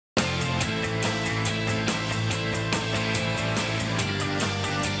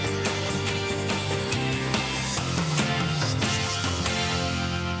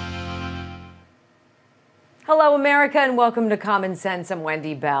Hello, America, and welcome to Common Sense. I'm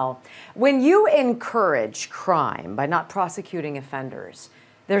Wendy Bell. When you encourage crime by not prosecuting offenders,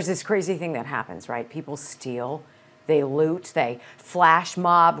 there's this crazy thing that happens, right? People steal, they loot, they flash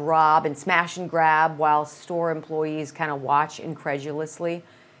mob, rob, and smash and grab while store employees kind of watch incredulously,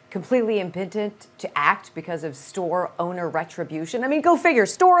 completely impotent to act because of store owner retribution. I mean, go figure,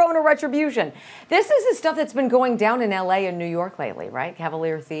 store owner retribution. This is the stuff that's been going down in LA and New York lately, right?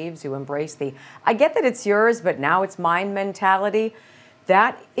 Cavalier thieves who embrace the, I get that it's yours, but now it's mine mentality.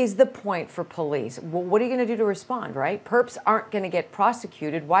 That is the point for police. Well, what are you going to do to respond, right? Perps aren't going to get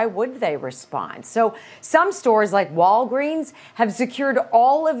prosecuted. Why would they respond? So some stores like Walgreens have secured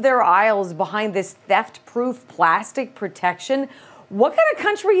all of their aisles behind this theft-proof plastic protection. What kind of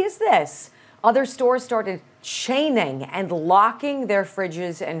country is this? Other stores started chaining and locking their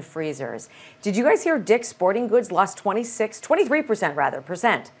fridges and freezers. Did you guys hear Dick's Sporting Goods lost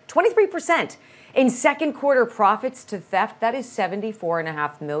 23% in second quarter profits to theft? That is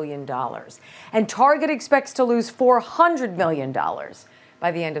 $74.5 million. And Target expects to lose $400 million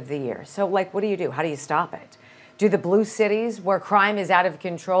by the end of the year. So, like, what do you do? How do you stop it? Do the blue cities where crime is out of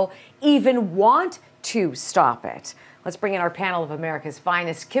control even want to stop it? Let's bring in our panel of America's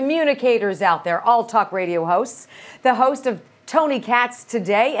finest communicators out there, all talk radio hosts. The host of Tony Katz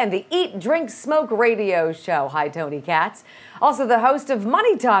Today and the Eat, Drink, Smoke radio show. Hi, Tony Katz. Also the host of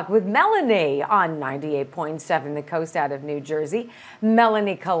Money Talk with Melanie on 98.7 The Coast out of New Jersey,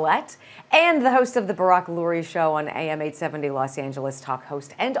 Melanie Collette. And the host of the Barack Lurie Show on AM 870 Los Angeles, talk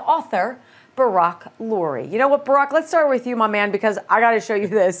host and author, Barack Lurie. You know what, Barack, let's start with you, my man, because I got to show you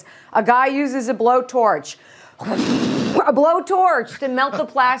this. A guy uses a blowtorch to melt the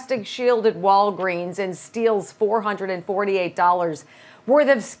plastic shield at Walgreens and steals $448 worth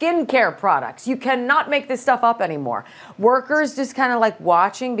of skincare products. You cannot make this stuff up anymore. Workers just kind of like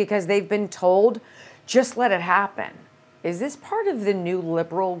watching because they've been told, just let it happen. Is this part of the new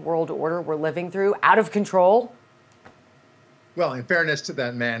liberal world order we're living through? Out of control? Well, in fairness to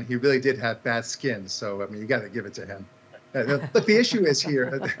that man, he really did have bad skin. So, I mean, you got to give it to him. Look, the issue is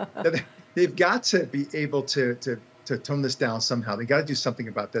here. They've got to be able to tone this down somehow. They got to do something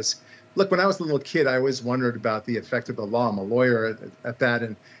about this. Look, when I was a little kid, I always wondered about the effect of the law. I'm a lawyer at that,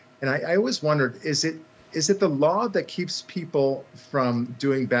 and I always wondered: is it the law that keeps people from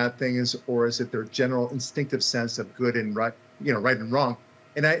doing bad things, or is it their general instinctive sense of good and right, right and wrong?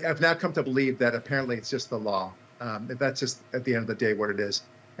 And I've now come to believe that apparently it's just the law. That's just at the end of the day what it is.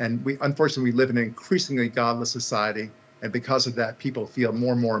 And unfortunately, we live in an increasingly godless society. And because of that, people feel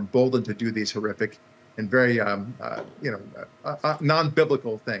more and more emboldened to do these horrific and very,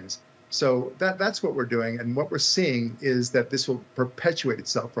 non-biblical things. So that's what we're doing. And what we're seeing is that this will perpetuate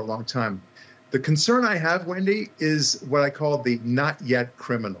itself for a long time. The concern I have, Wendy, is what I call the not yet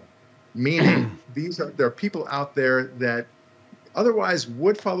criminal, meaning there are people out there that otherwise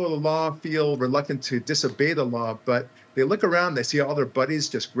would follow the law, feel reluctant to disobey the law, but they look around, they see all their buddies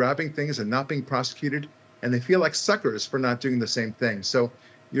just grabbing things and not being prosecuted, and they feel like suckers for not doing the same thing. So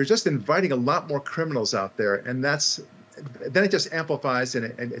you're just inviting a lot more criminals out there, and then it just amplifies, and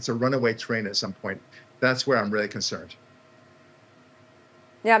it's a runaway train at some point. That's where I'm really concerned.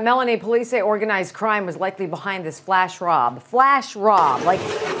 Yeah, Melanie, police say organized crime was likely behind this flash rob. Flash rob, like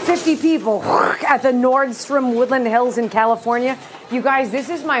 50 people at the Nordstrom Woodland Hills in California. You guys, this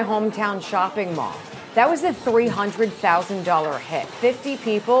is my hometown shopping mall. That was a $300,000 hit. 50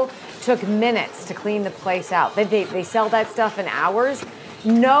 people took minutes to clean the place out. They sell that stuff in hours.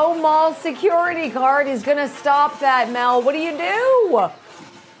 No mall security guard is going to stop that, Mel. What do you do?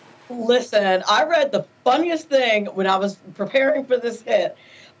 Listen, I read the funniest thing when I was preparing for this hit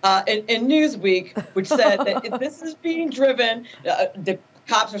in Newsweek, which said that if this is being driven, the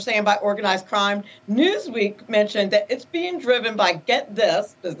cops are saying by organized crime. Newsweek mentioned that it's being driven by, get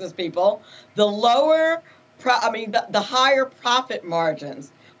this, business people, the higher profit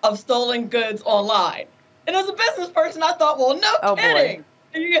margins of stolen goods online. And as a business person, I thought, well, no kidding. Boy.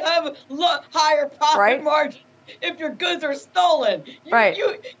 You have higher profit margins if your goods are stolen.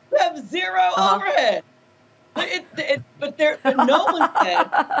 You have zero overhead. But no one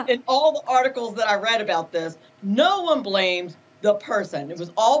said, in all the articles that I read about this, no one blames the person. It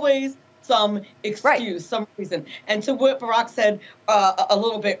was always some excuse, some reason. And to what Barack said a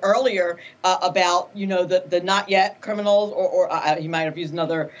little bit earlier about, the not yet criminals, or he might have used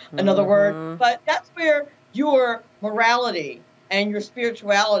another word, but that's where your morality and your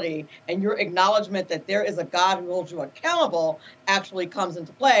spirituality and your acknowledgement that there is a God who holds you accountable actually comes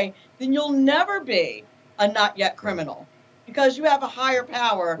into play. Then you'll never be a not yet criminal, because you have a higher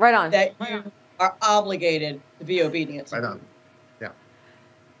power that you are obligated to be obedient to. Right on. Yeah.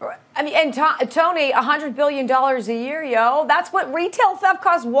 I mean, and Tony, $100 billion a year, yo. That's what retail theft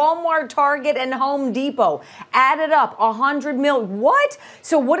costs Walmart, Target, and Home Depot. Added up, $100 million. What?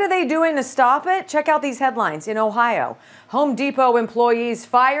 So what are they doing to stop it? Check out these headlines. In Ohio, Home Depot employees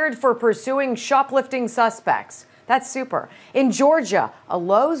fired for pursuing shoplifting suspects. That's super. In Georgia, a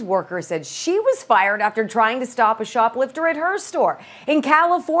Lowe's worker said she was fired after trying to stop a shoplifter at her store. In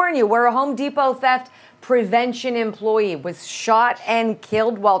California, where a Home Depot theft prevention employee was shot and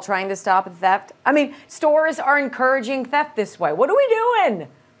killed while trying to stop a theft. I mean, stores are encouraging theft this way. What are we doing?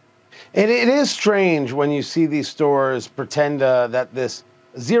 It is strange when you see these stores pretend that this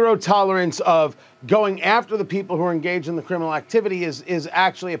zero tolerance of going after the people who are engaged in the criminal activity is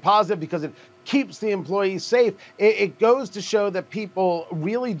actually a positive because it keeps the employees safe. It goes to show that people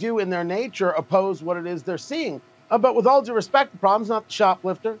really do in their nature oppose what it is they're seeing. But with all due respect, the problem's not the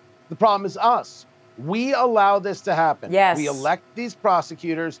shoplifter. The problem is us. We allow this to happen. Yes. We elect these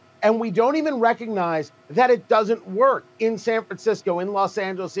prosecutors, and we don't even recognize that it doesn't work. In San Francisco, in Los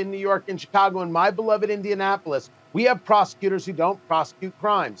Angeles, in New York, in Chicago, in my beloved Indianapolis, we have prosecutors who don't prosecute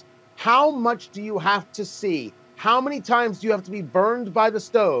crimes. How much do you have to see? How many times do you have to be burned by the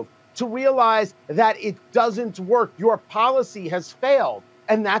stove to realize that it doesn't work? Your policy has failed.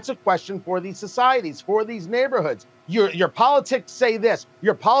 And that's a question for these societies, for these neighborhoods. Your politics say this,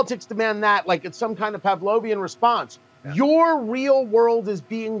 your politics demand that, like it's some kind of Pavlovian response. Yeah. Your real world is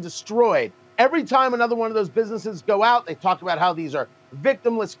being destroyed. Every time another one of those businesses go out, they talk about how these are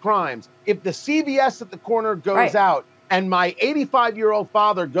victimless crimes. If the CVS at the corner goes out and my 85-year-old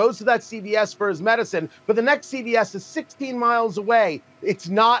father goes to that CVS for his medicine, but the next CVS is 16 miles away, it's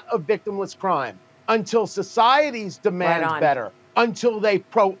not a victimless crime until societies demand better, until they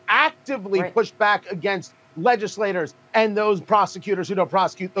proactively push back against legislators and those prosecutors who don't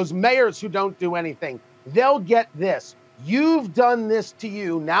prosecute, those mayors who don't do anything. They'll get this. You've done this to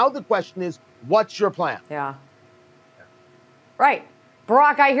you. Now the question is, what's your plan? Yeah. Right.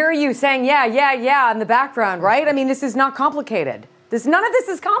 Barack, I hear you saying, yeah in the background, right? I mean, this is not complicated. None of this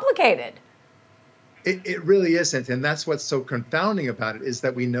is complicated. It really isn't. And that's what's so confounding about it is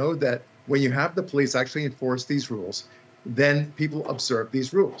that we know that when you have the police actually enforce these rules, then people observe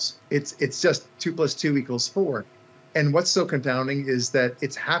these rules. It's just 2 + 2 = 4. And what's so confounding is that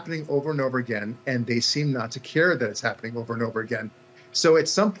it's happening over and over again, and they seem not to care that it's happening over and over again. So at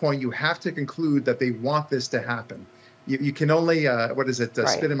some point, you have to conclude that they want this to happen. You can only,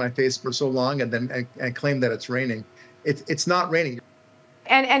 spit in my face for so long and then and claim that it's raining. It's not raining.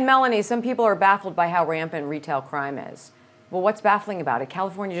 And Melanie, some people are baffled by how rampant retail crime is. Well, what's baffling about it?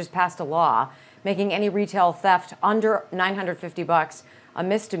 California just passed a law making any retail theft under $950 a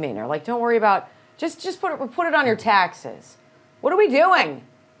misdemeanor. Like, don't worry about, just put it on your taxes. What are we doing?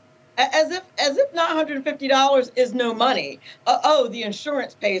 As if $950 is no money. The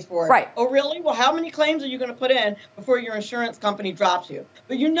insurance pays for it. Right. Oh, really? Well, how many claims are you going to put in before your insurance company drops you?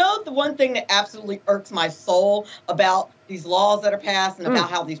 But you know, the one thing that absolutely irks my soul about these laws that are passed and about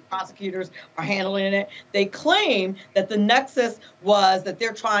how these prosecutors are handling it, they claim that the nexus was that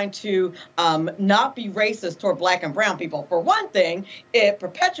they're trying to not be racist toward Black and brown people. For one thing, it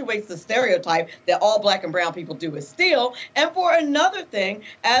perpetuates the stereotype that all Black and brown people do is steal. And for another thing,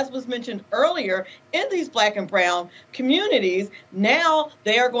 as was mentioned earlier, in these Black and brown communities, now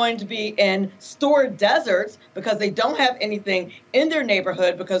they are going to be in store deserts because they don't have anything in their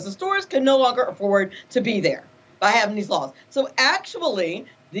neighborhood because the stores can no longer afford to be there by having these laws. So actually,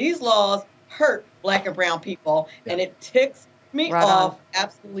 these laws hurt Black and brown people, and it ticks me off,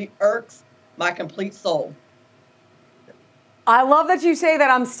 absolutely irks my complete soul. I love that you say that.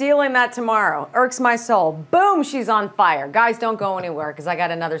 I'm stealing that tomorrow. Irks my soul. Boom, she's on fire. Guys, don't go anywhere because I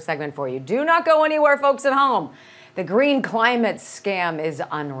got another segment for you. Do not go anywhere, folks at home. The green climate scam is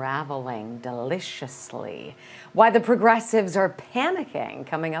unraveling deliciously. Why the progressives are panicking,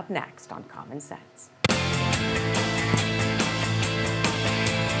 coming up next on Common Sense.